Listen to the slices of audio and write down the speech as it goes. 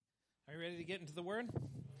ready to get into the Word?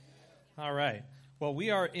 All right. Well,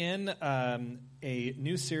 we are in a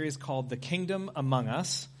new series called The Kingdom Among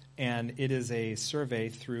Us, and it is a survey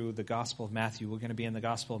through the Gospel of Matthew. We're going to be in the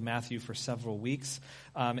Gospel of Matthew for several weeks.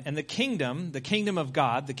 And the kingdom of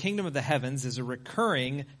God, the kingdom of the heavens, is a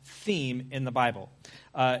recurring theme in the Bible.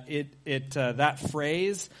 That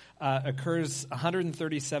phrase occurs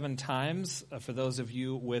 137 times for those of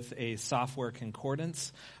you with a software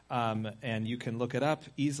concordance, and you can look it up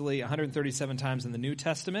easily. 137 times in the New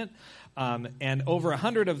Testament, and over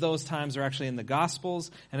 100 of those times are actually in the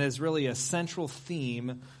Gospels, and is really a central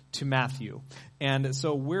theme to Matthew. And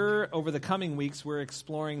so over the coming weeks, we're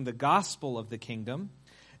exploring the gospel of the kingdom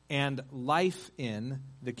and life in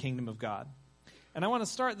the kingdom of God. And I want to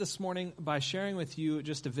start this morning by sharing with you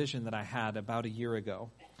just a vision that I had about a year ago.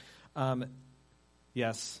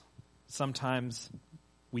 Yes, sometimes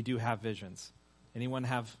we do have visions. Anyone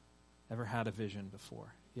have ever had a vision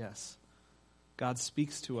before? Yes. God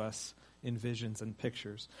speaks to us in visions and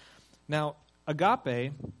pictures. Now,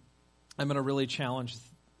 agape, I'm going to really challenge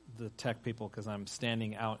the tech people because I'm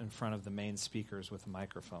standing out in front of the main speakers with a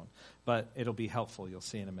microphone. But it'll be helpful. You'll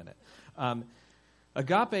see in a minute.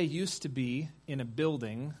 Agape used to be in a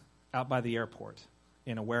building out by the airport,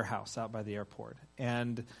 in a warehouse out by the airport.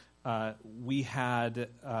 And we had,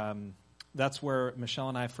 that's where Michelle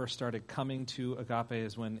and I first started coming to Agape,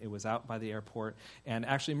 is when it was out by the airport. And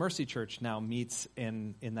actually Mercy Church now meets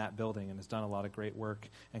in that building and has done a lot of great work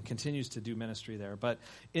and continues to do ministry there. But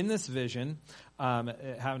in this vision,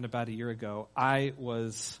 it happened about a year ago, I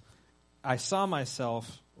saw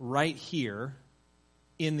myself right here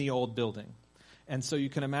in the old building. And so you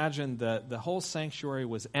can imagine the whole sanctuary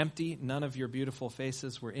was empty. None of your beautiful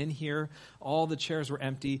faces were in here. All the chairs were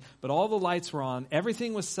empty, but all the lights were on.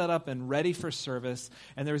 Everything was set up and ready for service.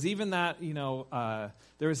 And there was even that,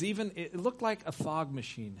 it looked like a fog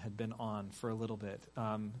machine had been on for a little bit,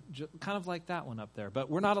 kind of like that one up there. But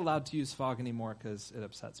we're not allowed to use fog anymore because it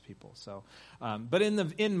upsets people. So, but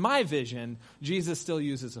in my vision, Jesus still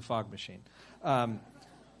uses a fog machine.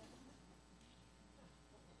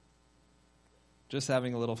 Just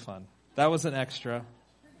having a little fun. That was an extra.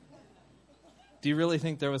 Do you really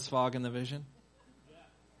think there was fog in the vision?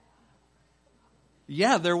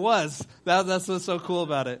 Yeah, there was. That's what's so cool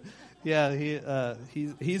about it. Yeah,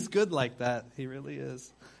 he's good like that. He really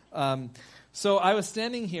is. So I was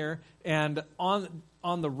standing here, and on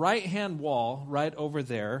the right-hand wall, right over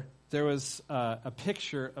there was a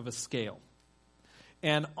picture of a scale.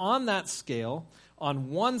 And on that scale,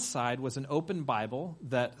 on one side was an open Bible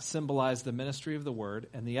that symbolized the ministry of the Word,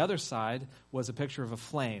 and the other side was a picture of a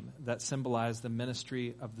flame that symbolized the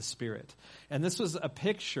ministry of the Spirit. And this was a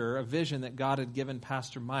picture, a vision that God had given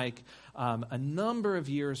Pastor Mike a number of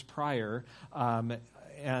years prior, and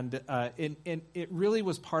it really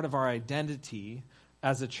was part of our identity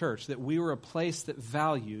as a church, that we were a place that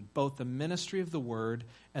valued both the ministry of the Word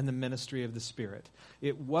and the ministry of the Spirit.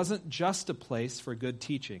 It wasn't just a place for good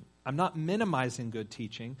teaching. I'm not minimizing good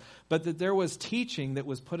teaching, but that there was teaching that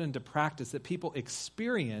was put into practice, that people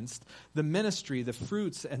experienced the ministry, the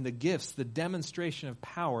fruits and the gifts, the demonstration of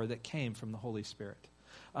power that came from the Holy Spirit.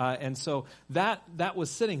 And so that was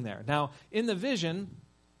sitting there. Now, in the vision,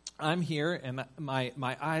 I'm here, and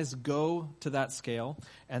my eyes go to that scale,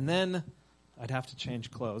 and then I'd have to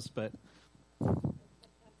change clothes, but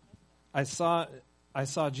I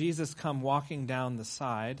saw Jesus come walking down the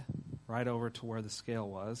side, right over to where the scale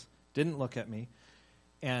was, didn't look at me,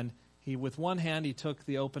 and with one hand, he took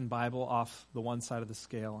the open Bible off the one side of the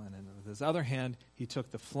scale, and then with his other hand, he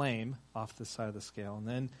took the flame off the side of the scale, and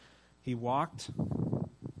then he walked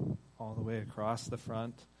all the way across the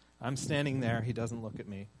front. I'm standing there, he doesn't look at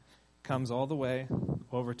me, comes all the way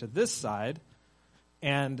over to this side,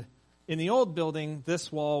 and in the old building,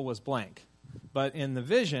 this wall was blank. But in the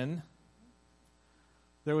vision,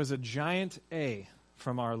 there was a giant A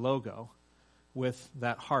from our logo with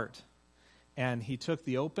that heart. And he took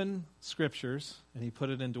the open scriptures and he put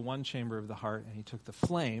it into one chamber of the heart, and he took the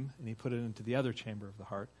flame and he put it into the other chamber of the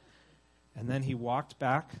heart. And then he walked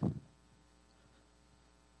back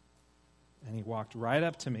and he walked right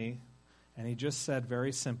up to me, and he just said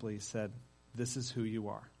very simply, he said, "This is who you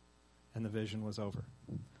are." And the vision was over.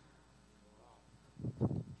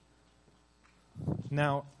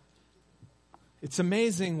 Now, it's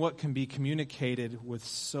amazing what can be communicated with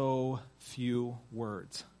so few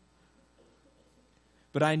words.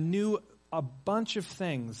 But I knew a bunch of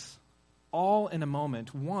things all in a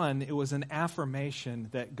moment. One, it was an affirmation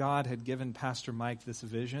that God had given Pastor Mike this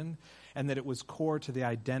vision, and that it was core to the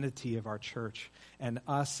identity of our church and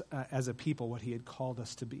us as a people, what he had called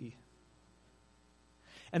us to be.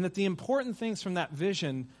 And that the important things from that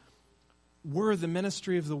vision were the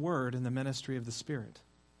ministry of the Word and the ministry of the Spirit.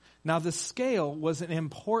 Now, the scale was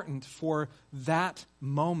important for that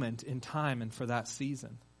moment in time and for that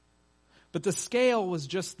season. But the scale was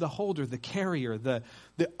just the holder, the carrier, the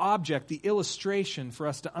object, the illustration for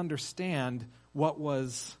us to understand what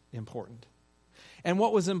was important. And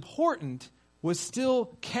what was important was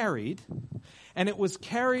still carried, and it was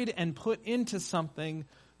carried and put into something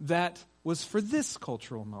that was for this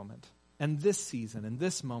cultural moment and this season and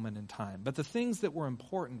this moment in time. But the things that were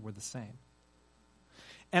important were the same.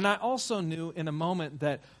 And I also knew in a moment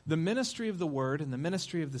that the ministry of the Word and the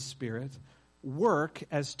ministry of the Spirit work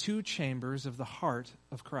as two chambers of the heart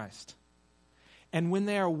of Christ. And when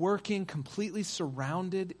they are working completely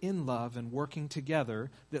surrounded in love and working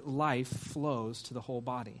together, that life flows to the whole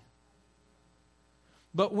body.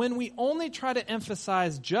 But when we only try to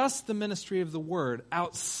emphasize just the ministry of the Word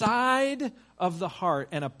outside of the heart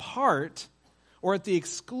and apart, or at the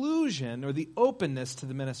exclusion or the openness to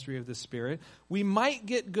the ministry of the Spirit, we might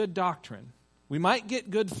get good doctrine. We might get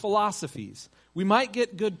good philosophies. We might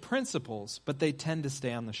get good principles, but they tend to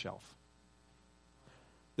stay on the shelf.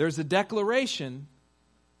 There's a declaration,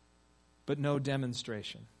 but no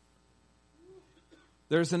demonstration.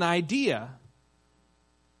 There's an idea,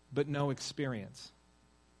 but no experience.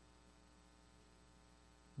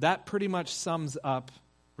 That pretty much sums up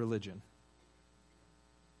religion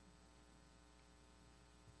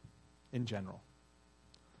in general.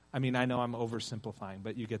 I mean, I know I'm oversimplifying,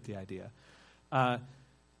 but you get the idea.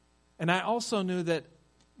 And I also knew that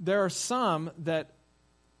there are some that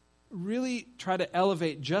really try to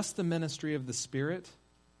elevate just the ministry of the Spirit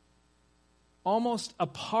almost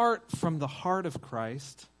apart from the heart of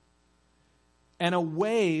Christ and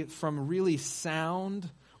away from really sound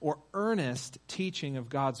or earnest teaching of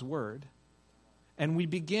God's Word. And we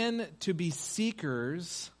begin to be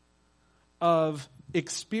seekers of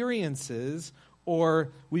experiences,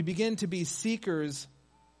 or we begin to be seekers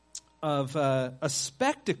of a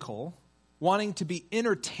spectacle, wanting to be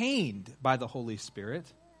entertained by the Holy Spirit,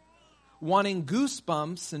 wanting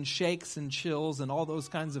goosebumps and shakes and chills and all those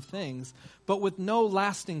kinds of things, but with no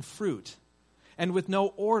lasting fruit and with no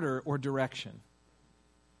order or direction.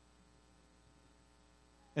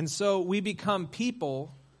 And so we become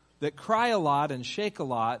people that cry a lot and shake a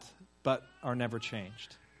lot, but are never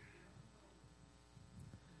changed.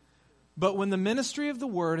 But when the ministry of the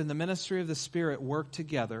Word and the ministry of the Spirit work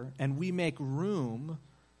together, and we make room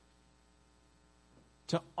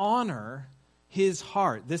to honor His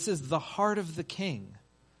heart, this is the heart of the King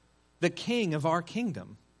of our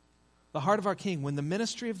kingdom, the heart of our King. When the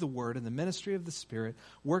ministry of the Word and the ministry of the Spirit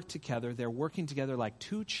work together, they're working together like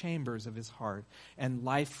two chambers of His heart, and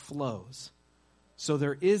life flows. So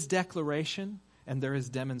there is declaration and there is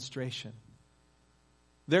demonstration.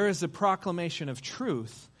 There is a proclamation of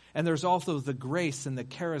truth, and there's also the grace and the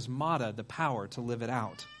charismata, the power to live it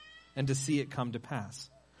out and to see it come to pass.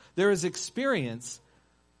 There is experience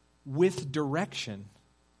with direction.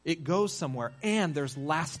 It goes somewhere, and there's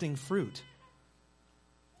lasting fruit.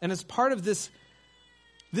 And as part of this,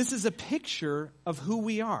 this is a picture of who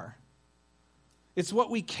we are. It's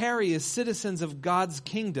what we carry as citizens of God's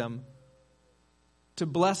kingdom to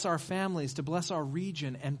bless our families, to bless our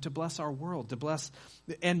region, and to bless our world, to bless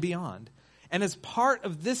and beyond. And as part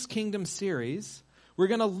of this kingdom series, we're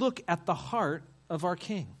going to look at the heart of our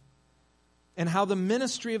King and how the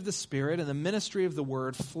ministry of the Spirit and the ministry of the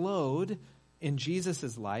Word flowed in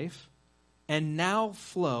Jesus' life and now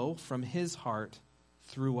flow from His heart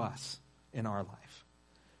through us in our life.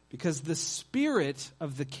 Because the Spirit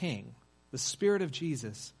of the King, the Spirit of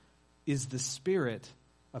Jesus, is the Spirit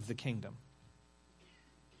of the kingdom.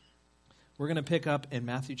 We're going to pick up in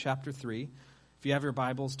Matthew chapter 3. If you have your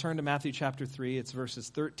Bibles, turn to Matthew chapter 3. It's verses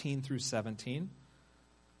 13 through 17.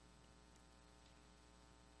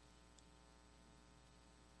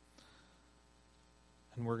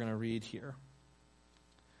 And we're going to read here.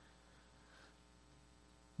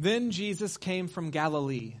 Then Jesus came from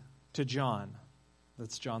Galilee to John.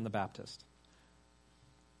 That's John the Baptist.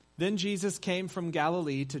 Then Jesus came from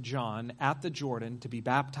Galilee to John at the Jordan to be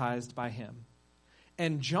baptized by him.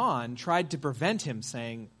 And John tried to prevent him,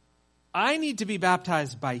 saying, I need to be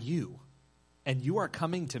baptized by you, and you are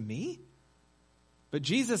coming to me? But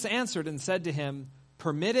Jesus answered and said to him,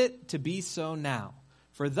 Permit it to be so now,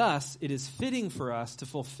 for thus it is fitting for us to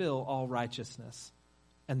fulfill all righteousness.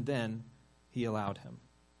 And then he allowed him.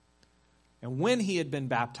 And when he had been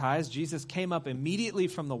baptized, Jesus came up immediately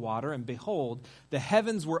from the water, and behold, the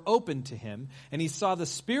heavens were opened to him, and he saw the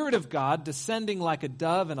Spirit of God descending like a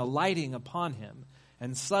dove and alighting upon him.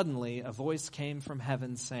 And suddenly a voice came from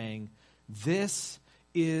heaven saying, This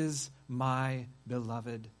is my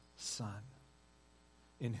beloved Son,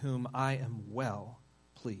 in whom I am well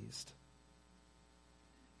pleased.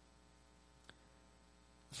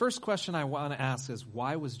 First question I want to ask is,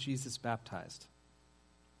 why was Jesus baptized?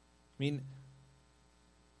 I mean,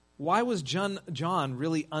 why was John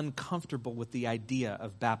really uncomfortable with the idea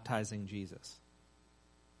of baptizing Jesus?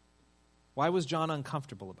 Why was John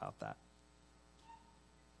uncomfortable about that?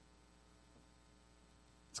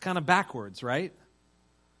 It's kind of backwards, right?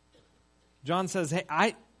 John says,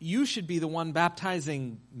 hey, you should be the one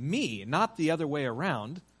baptizing me, not the other way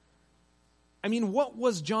around. I mean, what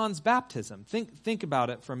was John's baptism? Think about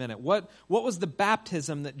it for a minute. What was the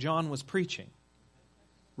baptism that John was preaching?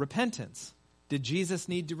 Repentance. Did Jesus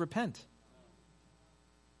need to repent?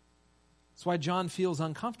 That's why John feels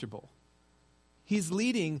uncomfortable. He's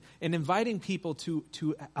leading and inviting people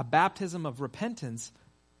to a baptism of repentance.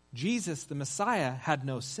 Jesus, the Messiah, had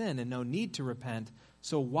no sin and no need to repent.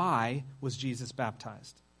 So why was Jesus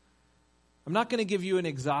baptized? I'm not going to give you an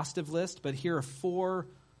exhaustive list, but here are four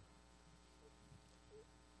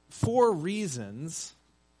reasons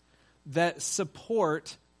that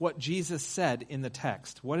support what Jesus said in the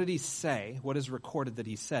text. What did he say? What is recorded that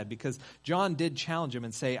he said? Because John did challenge him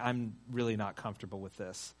and say, I'm really not comfortable with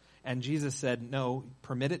this. And Jesus said, no,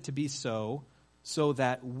 permit it to be so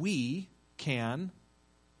that we can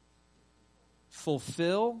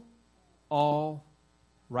fulfill all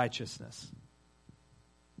righteousness.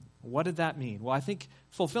 What did that mean? Well, I think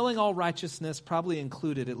fulfilling all righteousness probably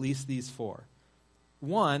included at least these four.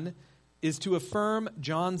 One is to affirm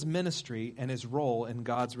John's ministry and his role in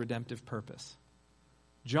God's redemptive purpose.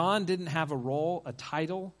 John didn't have a role, a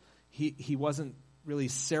title. He wasn't really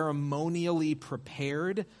ceremonially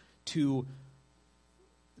prepared to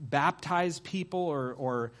baptize people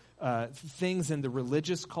or things in the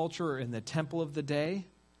religious culture or in the temple of the day.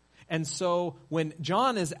 And so when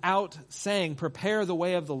John is out saying, prepare the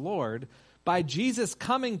way of the Lord, by Jesus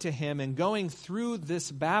coming to him and going through this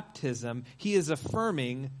baptism, he is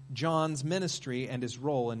affirming John's ministry and his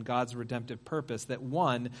role in God's redemptive purpose, that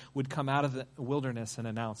one would come out of the wilderness and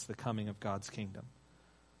announce the coming of God's kingdom,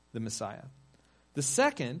 the Messiah. The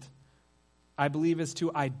second, I believe, is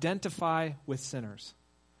to identify with sinners.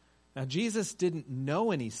 Now, Jesus didn't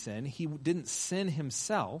know any sin. He didn't sin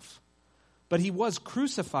himself, but he was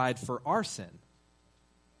crucified for our sin.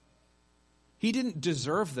 He didn't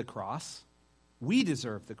deserve the cross. We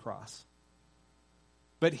deserve the cross.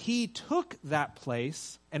 But he took that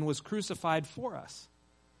place and was crucified for us.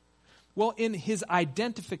 Well, in his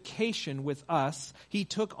identification with us, he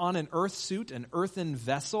took on an earth suit, an earthen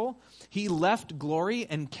vessel. He left glory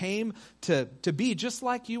and came to be just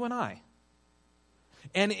like you and I.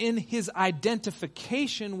 And in his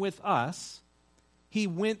identification with us, he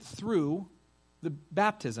went through the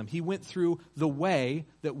baptism. He went through the way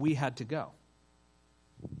that we had to go.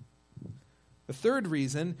 The third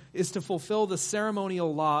reason is to fulfill the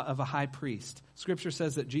ceremonial law of a high priest. Scripture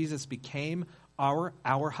says that Jesus became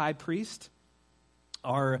our high priest,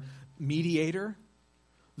 our mediator,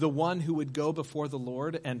 the one who would go before the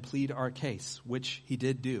Lord and plead our case, which he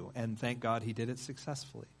did do. And thank God he did it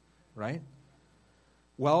successfully, right?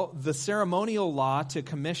 Well, the ceremonial law to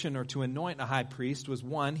commission or to anoint a high priest was,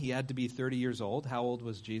 one, he had to be 30 years old. How old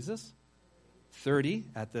was Jesus? 30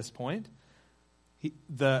 at this point.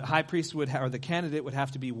 The high priest or the candidate would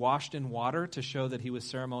have to be washed in water to show that he was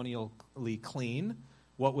ceremonially clean.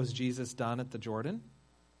 What was Jesus done at the Jordan?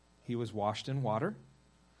 He was washed in water.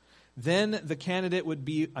 Then the candidate would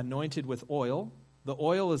be anointed with oil. The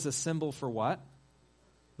oil is a symbol for what?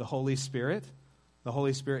 The Holy Spirit. The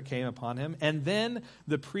Holy Spirit came upon him. And then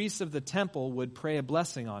the priests of the temple would pray a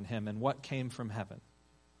blessing on him. And what came from heaven?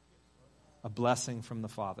 A blessing from the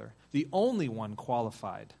Father. The only one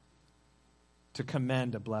qualified to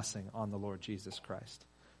commend a blessing on the Lord Jesus Christ.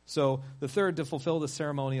 So the third, to fulfill the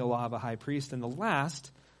ceremonial law of a high priest. And the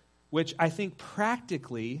last, which I think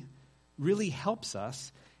practically really helps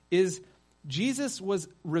us, is Jesus was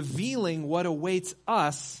revealing what awaits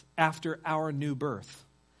us after our new birth.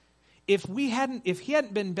 If he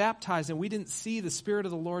hadn't been baptized and we didn't see the Spirit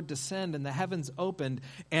of the Lord descend and the heavens opened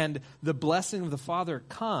and the blessing of the Father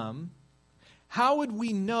come, how would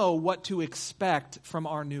we know what to expect from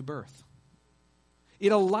our new birth?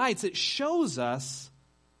 It shows us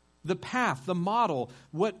the path, the model,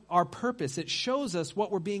 what our purpose. It shows us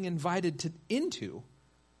what we're being invited into.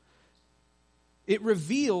 It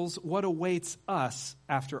reveals what awaits us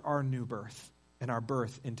after our new birth and our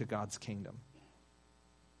birth into God's kingdom.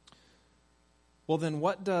 Well, then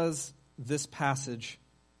what does this passage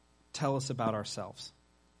tell us about ourselves?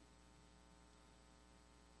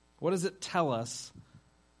 What does it tell us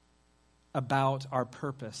about our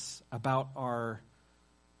purpose, about our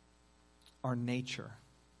nature?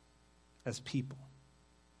 as people.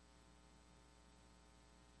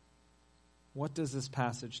 What does this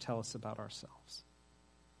passage tell us about ourselves?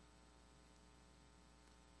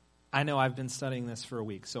 I know I've been studying this for a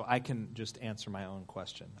week, so I can just answer my own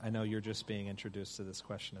question. I know you're just being introduced to this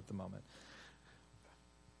question at the moment.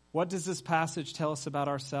 What does this passage tell us about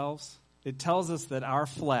ourselves? It tells us that our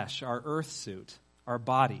flesh, our earth suit, our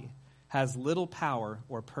body, has little power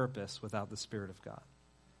or purpose without the Spirit of God.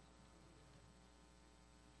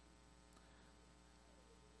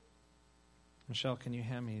 Michelle, can you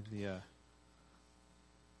hand me the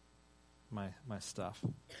my stuff?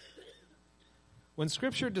 When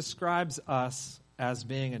Scripture describes us as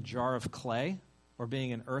being a jar of clay or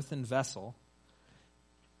being an earthen vessel,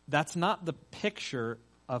 that's not the picture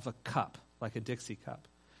of a cup, like a Dixie cup.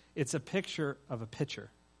 It's a picture of a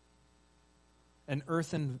pitcher, an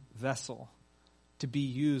earthen vessel to be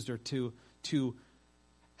used or to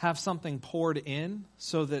have something poured in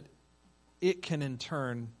so that it can in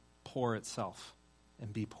turn pour itself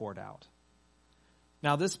and be poured out.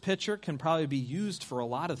 Now, this pitcher can probably be used for a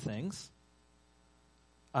lot of things.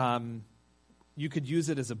 You could use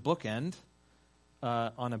it as a bookend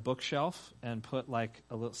on a bookshelf and put like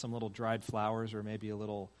some little dried flowers or maybe a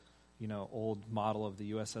little, old model of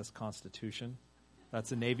the USS Constitution.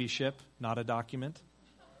 That's a Navy ship, not a document.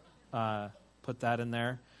 Put that in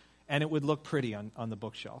there. And it would look pretty on the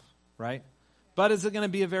bookshelf, right? But is it going to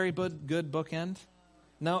be a very good bookend?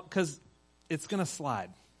 No, because it's going to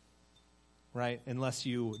slide, right? Unless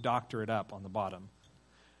you doctor it up on the bottom.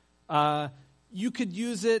 You could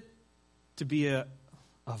use it to be a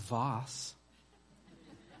vase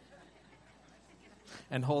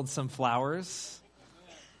and hold some flowers.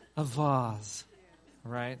 A vase,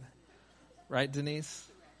 right? Right, Denise?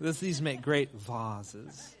 These make great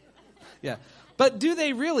vases. Yeah. But do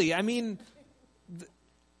they really? I mean,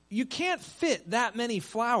 you can't fit that many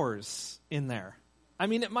flowers in there. I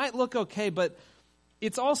mean, it might look okay, but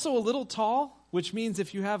it's also a little tall, which means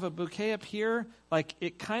if you have a bouquet up here, like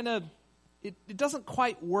it doesn't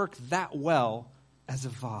quite work that well as a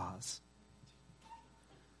vase.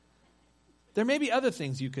 There may be other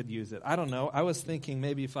things you could use it. I don't know. I was thinking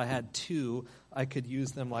maybe if I had two, I could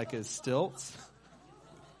use them like as stilts.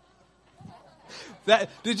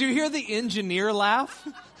 Did you hear the engineer laugh?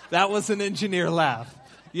 That was an engineer laugh.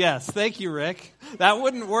 Yes, thank you, Rick. That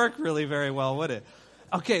wouldn't work really very well, would it?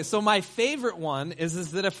 Okay, so my favorite one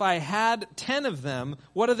is that if I had 10 of them,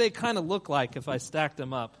 what do they kind of look like if I stacked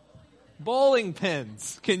them up? Bowling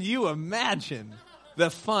pins. Can you imagine the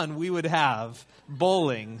fun we would have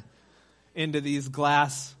bowling into these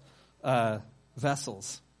glass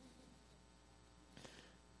vessels?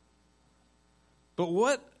 But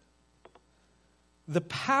what the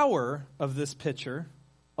power of this pitcher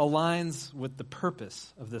aligns with the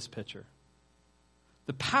purpose of this pitcher.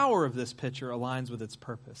 The power of this pitcher aligns with its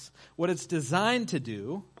purpose. What it's designed to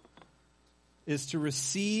do is to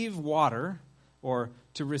receive water or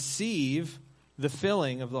to receive the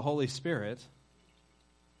filling of the Holy Spirit,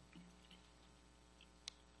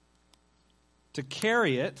 to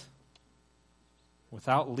carry it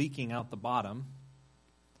without leaking out the bottom.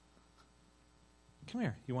 Come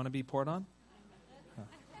here. You want to be poured on?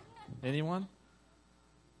 Anyone?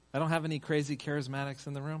 I don't have any crazy charismatics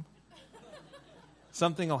in the room.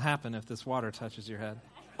 Something will happen if this water touches your head.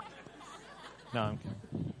 No, I'm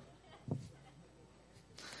kidding.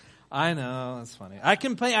 I know, that's funny. I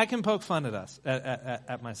can poke fun at us,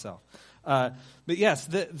 at myself. But yes,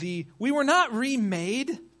 we were not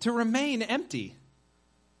remade to remain empty.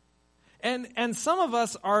 And some of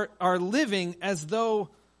us are living as though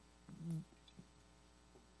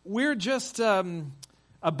we're just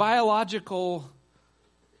a biological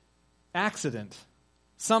accident.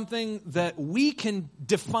 Something that we can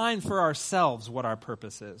define for ourselves what our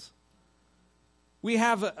purpose is. We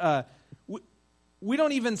have we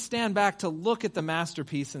don't even stand back to look at the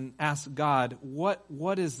masterpiece and ask God,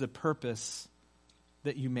 what is the purpose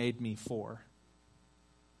that you made me for?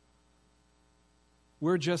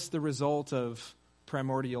 We're just the result of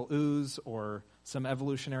primordial ooze or some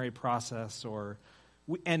evolutionary process,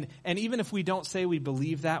 and even if we don't say we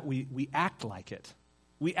believe that, we act like it.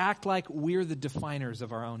 We act like we're the definers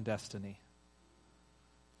of our own destiny.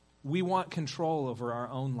 We want control over our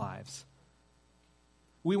own lives.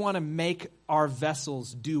 We want to make our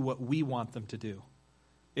vessels do what we want them to do.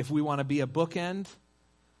 If we want to be a bookend,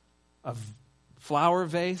 a flower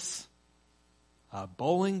vase, a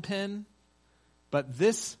bowling pin, but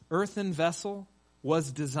this earthen vessel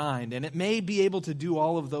was designed, and it may be able to do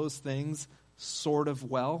all of those things sort of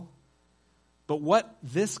well, but what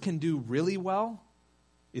this can do really well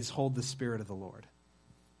is hold the Spirit of the Lord.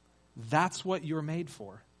 That's what you're made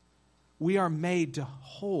for. we are made to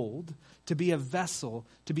hold, to be a vessel,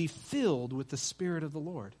 to be filled with the Spirit of the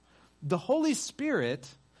Lord. The Holy Spirit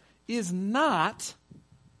is not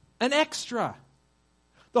an extra.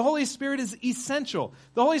 The Holy Spirit is essential.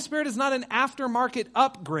 The Holy Spirit is not an aftermarket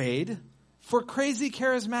upgrade for crazy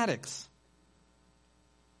charismatics.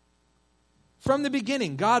 From the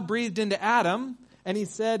beginning, God breathed into Adam, and he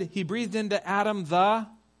said he breathed into Adam the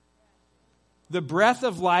breath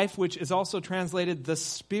of life, which is also translated the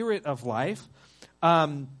Spirit of life.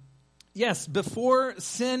 Yes, before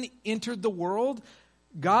sin entered the world,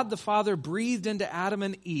 God the Father breathed into Adam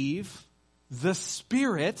and Eve the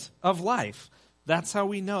Spirit of life. That's how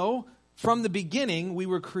we know from the beginning we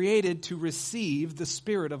were created to receive the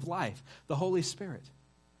Spirit of life, the Holy Spirit.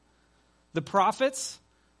 The prophets,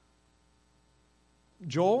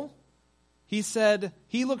 Joel, he said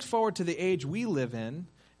he looked forward to the age we live in,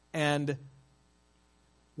 and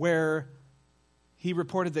where he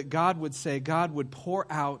reported that God would say, God would pour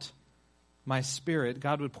out my Spirit,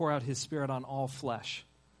 God would pour out his Spirit on all flesh.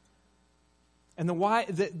 And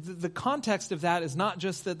the context of that is not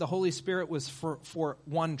just that the Holy Spirit was for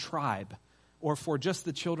one tribe or for just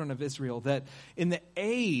the children of Israel, that in the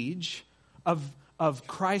age of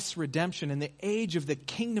Christ's redemption, in the age of the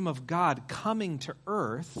kingdom of God coming to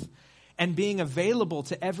earth and being available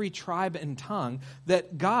to every tribe and tongue,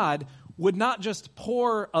 that God would not just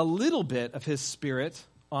pour a little bit of his Spirit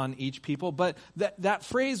on each people, but that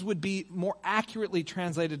phrase would be more accurately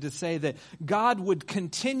translated to say that God would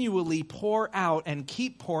continually pour out and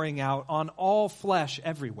keep pouring out on all flesh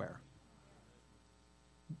everywhere.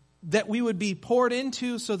 That we would be poured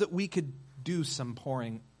into so that we could do some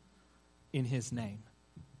pouring in his name.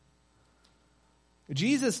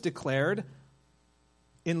 Jesus declared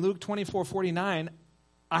in Luke 24:49,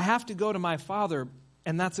 I have to go to my Father,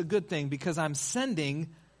 and that's a good thing because I'm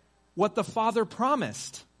sending what the Father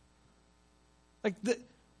promised.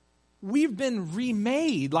 We've been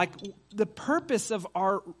remade. Like, the purpose of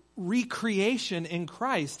our recreation in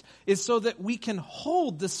Christ is so that we can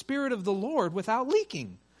hold the Spirit of the Lord without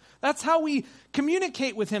leaking. That's how we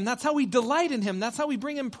communicate with him. That's how we delight in him. That's how we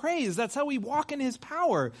bring him praise. That's how we walk in his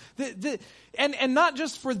power. And not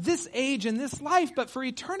just for this age and this life, but for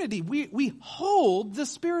eternity. We hold the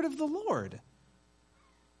Spirit of the Lord.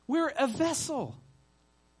 We're a vessel.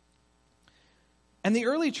 And the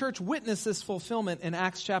early church witnessed this fulfillment in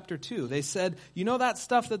Acts chapter 2. They said, you know that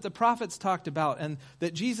stuff that the prophets talked about and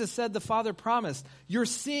that Jesus said the Father promised? You're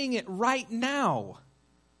seeing it right now.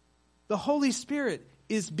 The Holy Spirit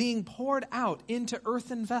is being poured out into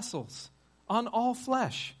earthen vessels on all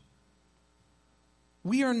flesh.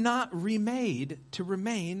 We are not remade to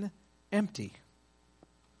remain empty.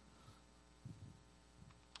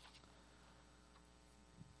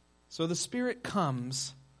 So the Spirit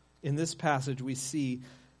comes. In this passage, we see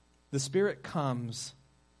the Spirit comes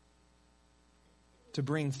to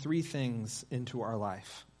bring three things into our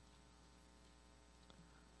life.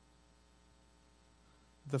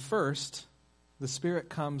 The first, the Spirit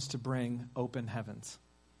comes to bring open heavens.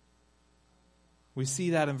 We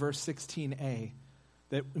see that in verse 16a,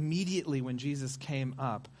 that immediately when Jesus came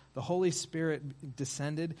up, the Holy Spirit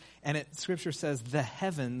descended, and Scripture says the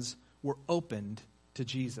heavens were opened to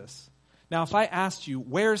Jesus. Now, if I asked you,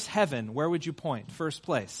 where's heaven, where would you point? First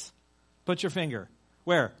place. Put your finger.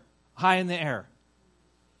 Where? High in the air.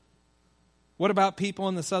 What about people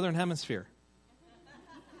in the southern hemisphere?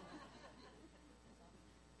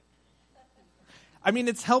 I mean,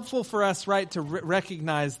 it's helpful for us, right, to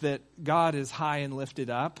recognize that God is high and lifted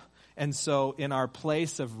up. And so in our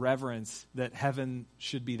place of reverence, that heaven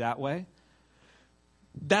should be that way.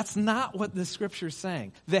 That's not what the Scripture is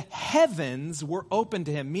saying. The heavens were open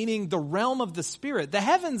to him, meaning the realm of the Spirit. The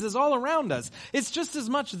heavens is all around us. It's just as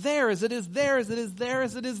much there as it is there, as it is there,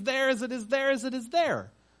 as it is there, as it is there, as it is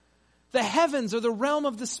there. The heavens are the realm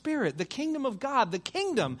of the Spirit, the kingdom of God, the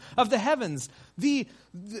kingdom of the heavens. The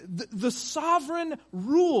sovereign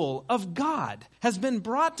rule of God has been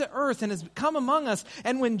brought to earth and has come among us.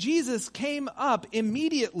 And when Jesus came up,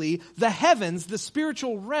 immediately the heavens, the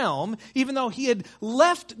spiritual realm, even though he had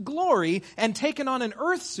left glory and taken on an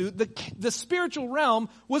earth suit, the spiritual realm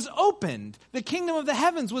was opened. The kingdom of the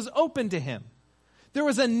heavens was open to him. There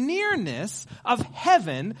was a nearness of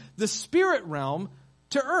heaven, the spirit realm,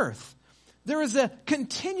 to earth. There is a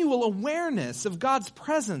continual awareness of God's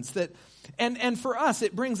presence and for us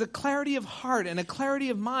it brings a clarity of heart and a clarity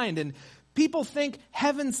of mind. And people think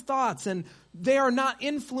heaven's thoughts and they are not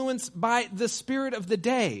influenced by the spirit of the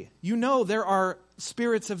day. You know there are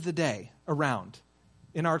spirits of the day around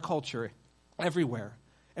in our culture everywhere,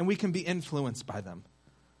 and we can be influenced by them.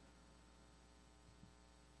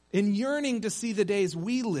 in yearning to see the days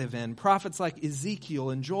we live in. Prophets like Ezekiel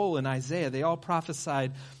and Joel and Isaiah, they all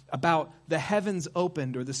prophesied about the heavens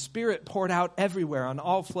opened, or the Spirit poured out everywhere on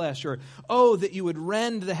all flesh, or, oh, that you would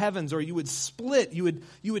rend the heavens, or you would split, you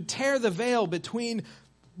would tear the veil between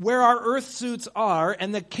where our earth suits are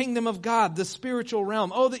and the kingdom of God, the spiritual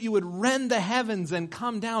realm. Oh, that you would rend the heavens and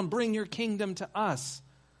come down, bring your kingdom to us.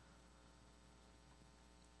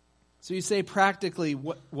 So you say practically,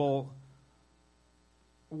 what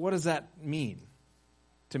does that mean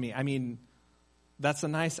to me? I mean, that's a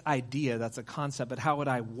nice idea, that's a concept, but how would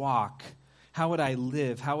I walk? How would I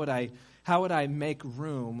live? How would I make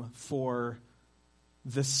room for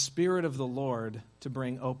the Spirit of the Lord to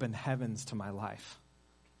bring open heavens to my life?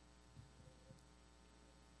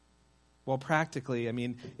 Well, practically, I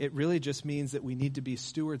mean, it really just means that we need to be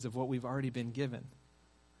stewards of what we've already been given.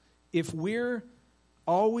 If we're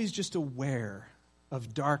always just aware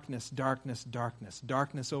of darkness, darkness, darkness,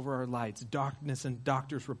 darkness over our lights, darkness in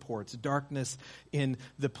doctors' reports, darkness in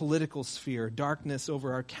the political sphere, darkness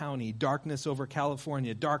over our county, darkness over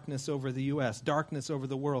California, darkness over the U.S., darkness over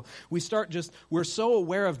the world. We're so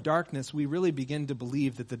aware of darkness, we really begin to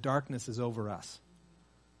believe that the darkness is over us.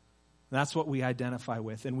 That's what we identify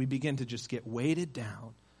with, and we begin to just get weighted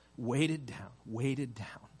down, weighted down, weighted down.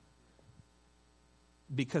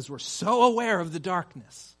 Because we're so aware of the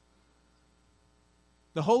darkness.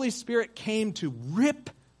 The Holy Spirit came to rip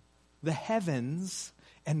the heavens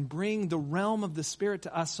and bring the realm of the Spirit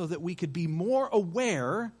to us so that we could be more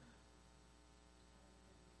aware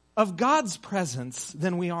of God's presence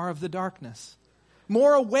than we are of the darkness.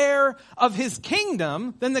 More aware of His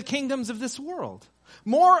kingdom than the kingdoms of this world.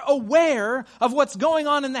 More aware of what's going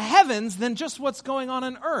on in the heavens than just what's going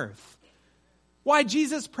on earth. Why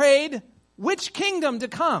Jesus prayed, which kingdom to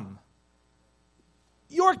come?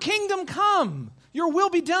 Your kingdom come. Your will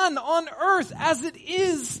be done on earth as it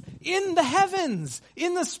is in the heavens,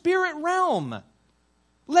 in the spirit realm.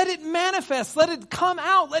 Let it manifest. Let it come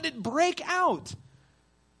out. Let it break out.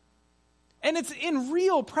 And it's in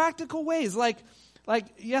real practical ways. Like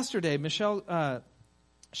yesterday, Michelle,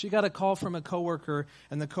 she got a call from a coworker,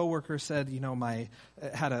 and the coworker said,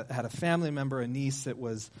 had a family member, a niece that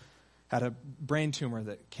had a brain tumor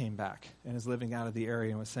that came back and is living out of the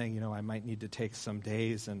area, and was saying, I might need to take some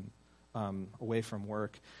days and away from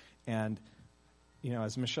work. And,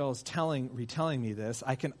 as Michelle is retelling me this,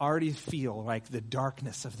 I can already feel like the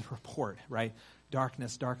darkness of the report, right?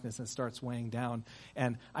 Darkness, and it starts weighing down.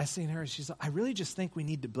 And I see her, she's like, I really just think we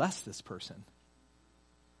need to bless this person.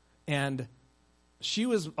 And she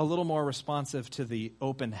was a little more responsive to the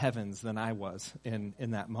open heavens than I was in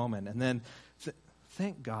that moment. And then,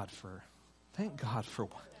 thank God for,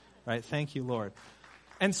 right? Thank you, Lord.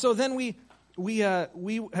 And so then we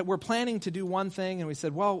were planning to do one thing, and we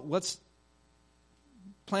said, well,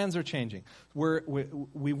 plans are changing.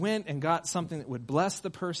 We went and got something that would bless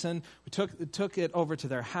the person. We took it over to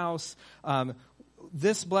their house.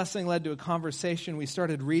 This blessing led to a conversation. We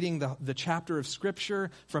started reading the chapter of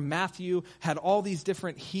Scripture from Matthew, had all these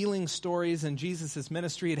different healing stories in Jesus'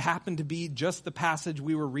 ministry. It happened to be just the passage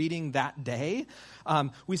we were reading that day.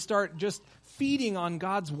 We start just feeding on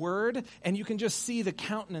God's Word, and you can just see the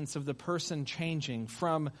countenance of the person changing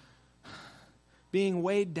from being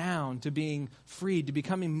weighed down to being freed, to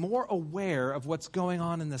becoming more aware of what's going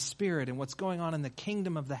on in the Spirit and what's going on in the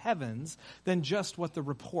kingdom of the heavens than just what the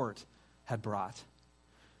report had brought.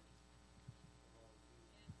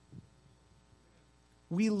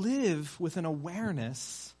 We live with an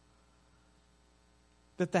awareness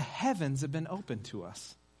that the heavens have been opened to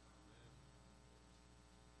us.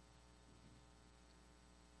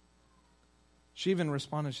 She even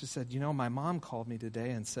responded, she said, my mom called me today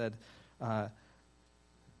and said,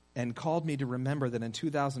 and called me to remember that in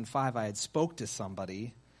 2005 I had spoke to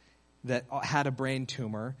somebody that had a brain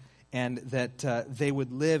tumor, and that they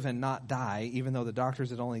would live and not die, even though the doctors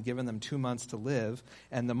had only given them 2 months to live.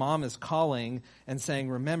 And the mom is calling and saying,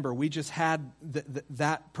 remember, we just had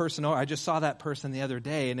that person, I just saw that person the other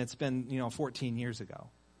day, and it's been 14 years ago.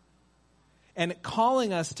 And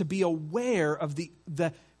calling us to be aware of the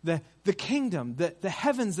kingdom, the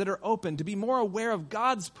heavens that are open, to be more aware of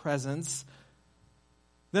God's presence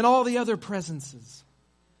than all the other presences.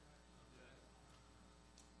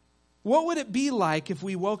 What would it be like if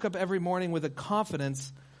we woke up every morning with a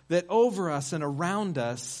confidence that over us and around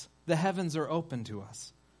us, the heavens are open to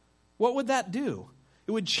us? What would that do?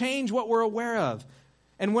 It would change what we're aware of.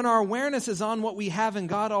 And when our awareness is on what we have in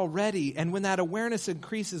God already, and when that awareness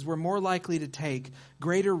increases, we're more likely to take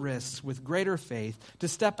greater risks with greater faith, to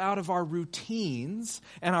step out of our routines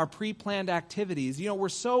and our pre-planned activities. We're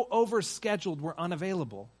so overscheduled, we're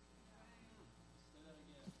unavailable.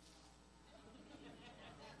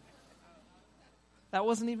 That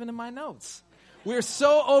wasn't even in my notes. We're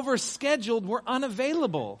so overscheduled, we're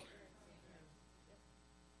unavailable.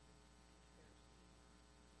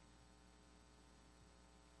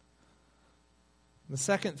 The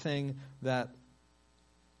second thing that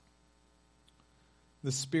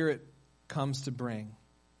the Spirit comes to bring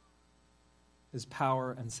is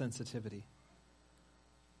power and sensitivity.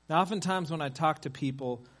 Now, oftentimes when I talk to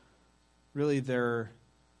people, really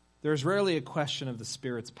there's rarely a question of the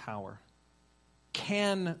Spirit's power.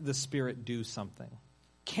 Can the Spirit do something?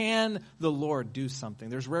 Can the Lord do something?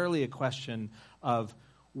 There's rarely a question of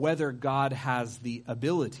whether God has the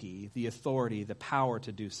ability, the authority, the power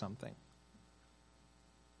to do something.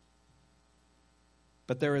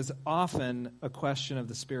 But there is often a question of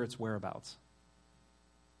the Spirit's whereabouts.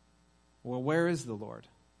 Well, where is the Lord?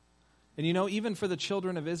 And you know, even for the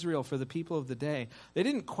children of Israel, for the people of the day, they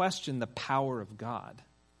didn't question the power of God.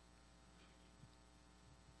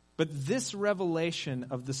 But this revelation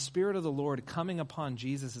of the Spirit of the Lord coming upon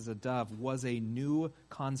Jesus as a dove was a new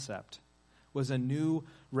concept, was a new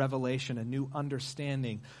revelation, a new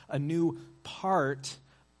understanding, a new part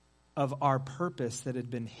of our purpose that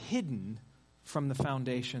had been hidden from the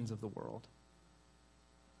foundations of the world.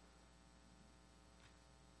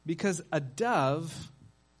 Because a dove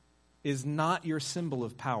is not your symbol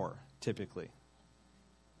of power, typically.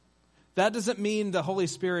 That doesn't mean the Holy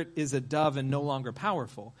Spirit is a dove and no longer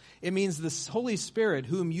powerful. It means the Holy Spirit,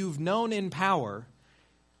 whom you've known in power,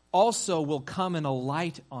 also will come and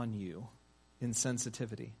alight on you in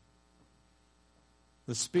sensitivity.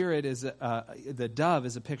 The Spirit is the dove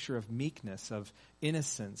is a picture of meekness, of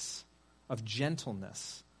innocence, of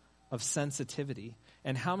gentleness, of sensitivity.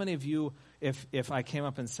 And how many of you, if I came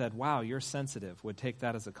up and said, wow, you're sensitive, would take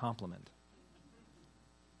that as a compliment?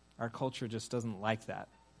 Our culture just doesn't like that,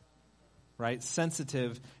 right?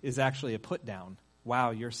 Sensitive is actually a put down.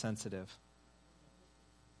 Wow, you're sensitive.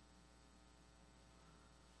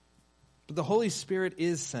 But the Holy Spirit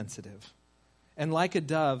is sensitive. And like a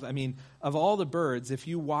dove, I mean, of all the birds, if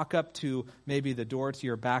you walk up to maybe the door to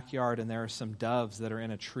your backyard and there are some doves that are in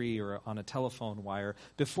a tree or on a telephone wire,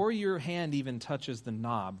 before your hand even touches the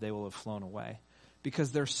knob, they will have flown away.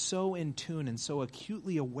 Because they're so in tune and so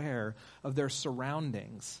acutely aware of their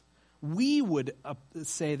surroundings. We would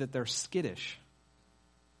say that they're skittish.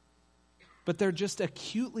 But they're just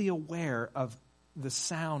acutely aware of the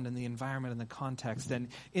sound and the environment and the context. And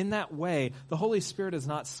in that way, the Holy Spirit is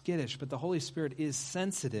not skittish, but the Holy Spirit is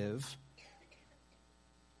sensitive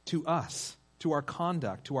to us, to our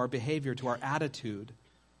conduct, to our behavior, to our attitude,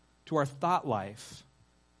 to our thought life,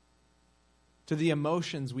 to the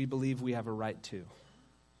emotions we believe we have a right to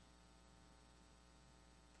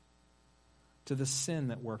the sin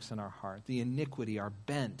that works in our heart, the iniquity, our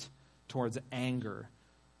bent towards anger,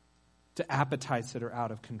 to appetites that are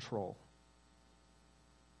out of control.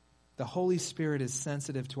 The Holy Spirit is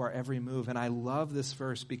sensitive to our every move. And I love this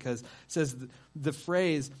verse because it says the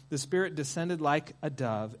phrase, the Spirit descended like a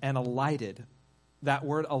dove and alighted. That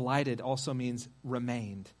word alighted also means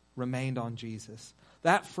remained on Jesus.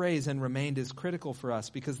 That phrase, and remained, is critical for us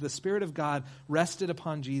because the Spirit of God rested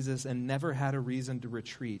upon Jesus and never had a reason to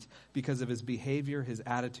retreat because of his behavior, his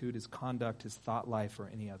attitude, his conduct, his thought life, or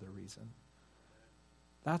any other reason.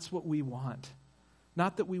 That's what we want.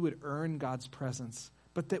 Not that we would earn God's presence,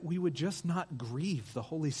 but that we would just not grieve the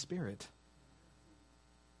Holy Spirit.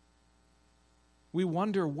 We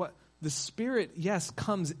wonder what the Spirit, yes,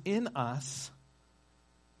 comes in us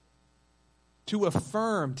to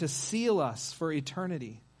affirm, to seal us for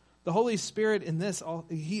eternity. The Holy Spirit in this,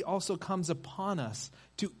 he also comes upon us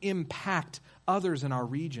to impact others in our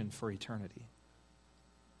region for eternity.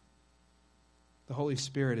 The Holy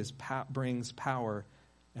Spirit brings power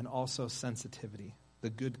and also sensitivity, the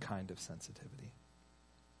good kind of sensitivity.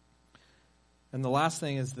 And the last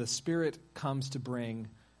thing is the Spirit comes to bring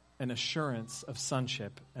an assurance of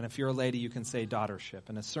sonship. And if you're a lady, you can say daughtership.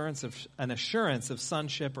 An assurance of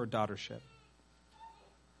sonship or daughtership.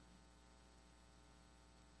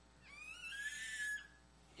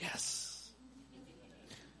 Yes.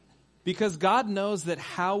 Because God knows that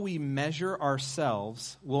how we measure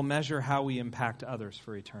ourselves will measure how we impact others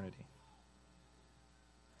for eternity.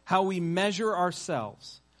 How we measure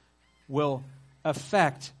ourselves will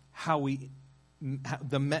affect how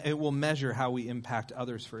it will measure how we impact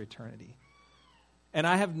others for eternity. And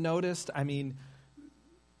I have noticed,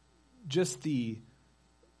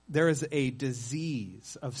 there is a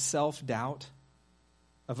disease of self-doubt,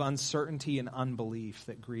 of uncertainty and unbelief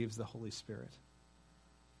that grieves the Holy Spirit.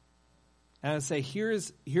 And I say,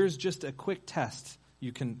 here's just a quick test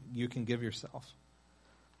you can give yourself.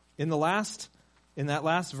 In that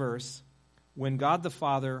last verse, when God the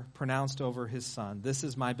Father pronounced over his Son, "This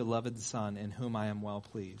is my beloved Son in whom I am well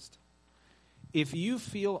pleased." If you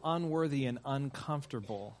feel unworthy and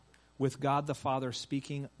uncomfortable with God the Father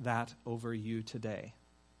speaking that over you today,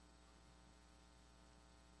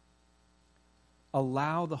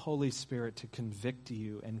 allow the Holy Spirit to convict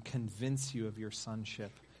you and convince you of your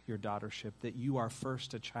sonship, your daughtership, that you are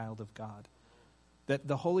first a child of God. That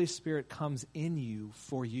the Holy Spirit comes in you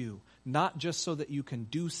for you, not just so that you can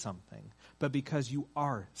do something, but because you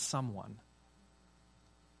are someone.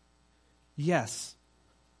 Yes,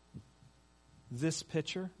 this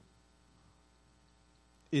picture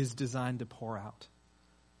is designed to pour out.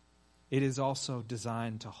 It is also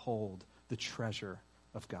designed to hold the treasure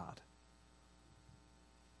of God.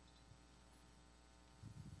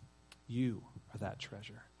 You are that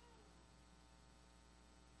treasure.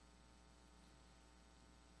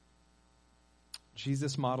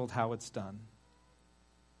 Jesus modeled how it's done.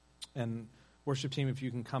 And worship team, if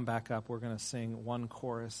you can come back up, we're going to sing one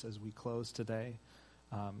chorus as we close today.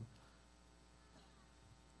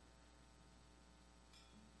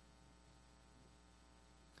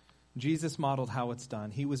 Jesus modeled how it's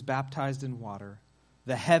done. He was baptized in water.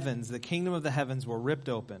 The heavens, the kingdom of the heavens were ripped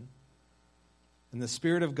open. And the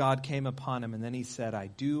Spirit of God came upon him. And then he said, "I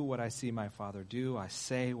do what I see my Father do. I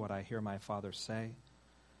say what I hear my Father say."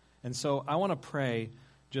 And so I want to pray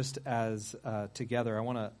just as together. I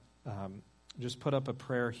want to just put up a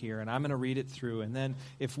prayer here. And I'm going to read it through. And then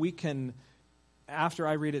if we can, after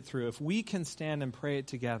I read it through, if we can stand and pray it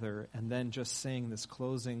together and then just sing this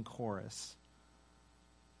closing chorus,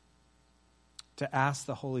 to ask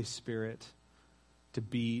the Holy Spirit to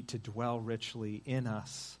dwell richly in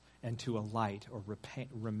us and to alight or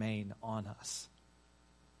remain on us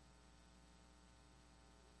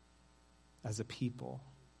as a people,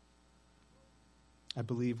 I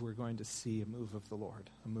believe we're going to see a move of the Lord,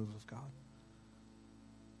 a move of God.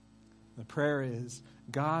 The prayer is,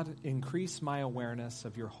 God, increase my awareness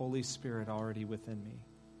of your Holy Spirit already within me.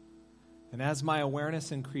 And as my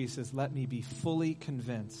awareness increases, let me be fully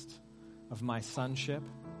convinced of my sonship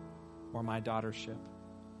or my daughtership.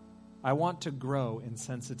 I want to grow in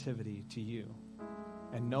sensitivity to you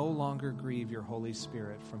and no longer grieve your Holy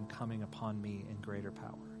Spirit from coming upon me in greater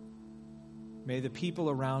power. May the people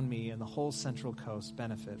around me and the whole Central Coast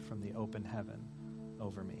benefit from the open heaven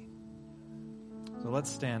over me. So let's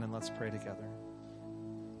stand and let's pray together.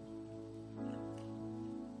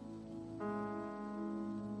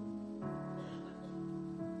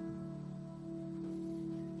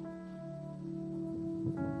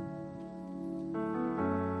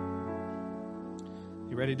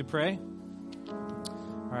 You ready to pray?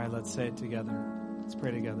 All right, let's say it together. Let's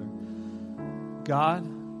pray together. God,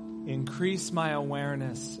 increase my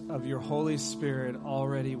awareness of your Holy Spirit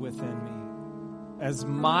already within me. As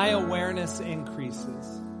my awareness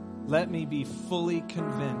increases, let me be fully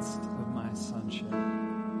convinced of my sonship.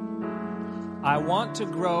 I want to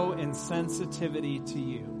grow in sensitivity to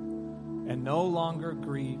you and no longer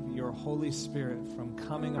grieve your Holy Spirit from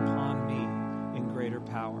coming upon me in greater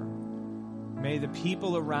power. May the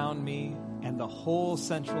people around me and the whole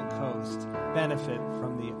Central Coast benefit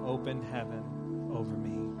from the open heaven over me.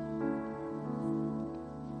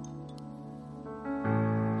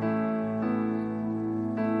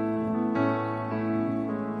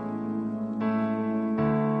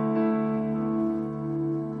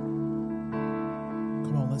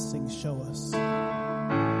 Come on, let's sing Show Us.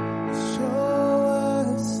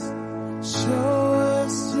 Show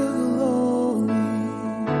us your glory.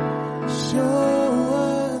 Show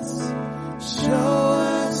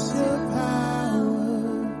us your power.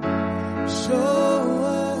 Show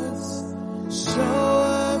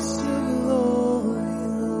us your glory,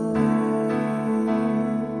 Lord.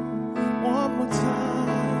 One more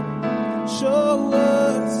time. Show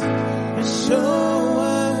us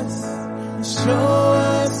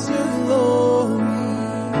your glory.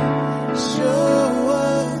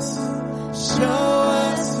 Show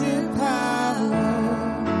us your power.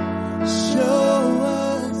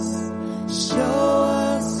 Show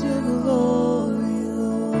us your glory,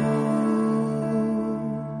 Lord.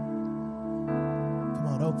 Come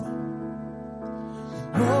on, open.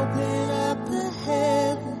 Open up the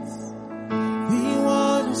heavens, we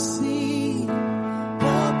want to see.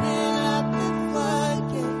 Open up the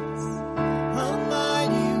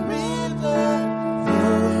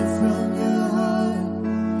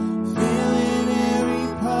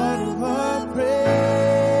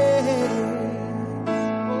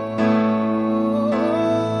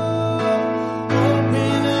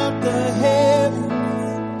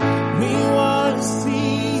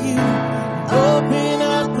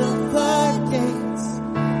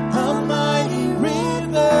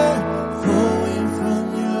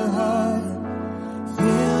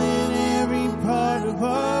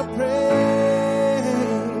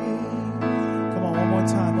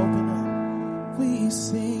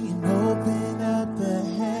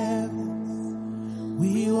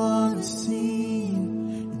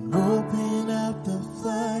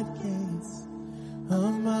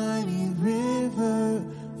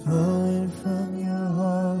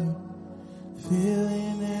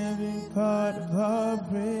part of our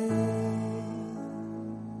praise.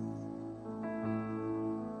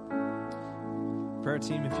 Prayer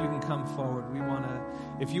team, if you can come forward,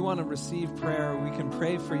 if you want to receive prayer, we can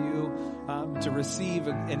pray for you to receive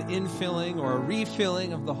an infilling or a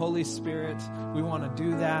refilling of the Holy Spirit. We want to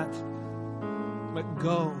do that. But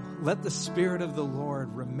go, let the Spirit of the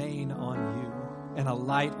Lord remain on you and a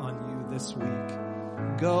light on you this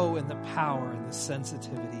week. Go in the power and the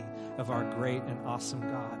sensitivity of our great and awesome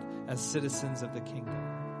God as citizens of the kingdom.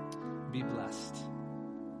 Be blessed.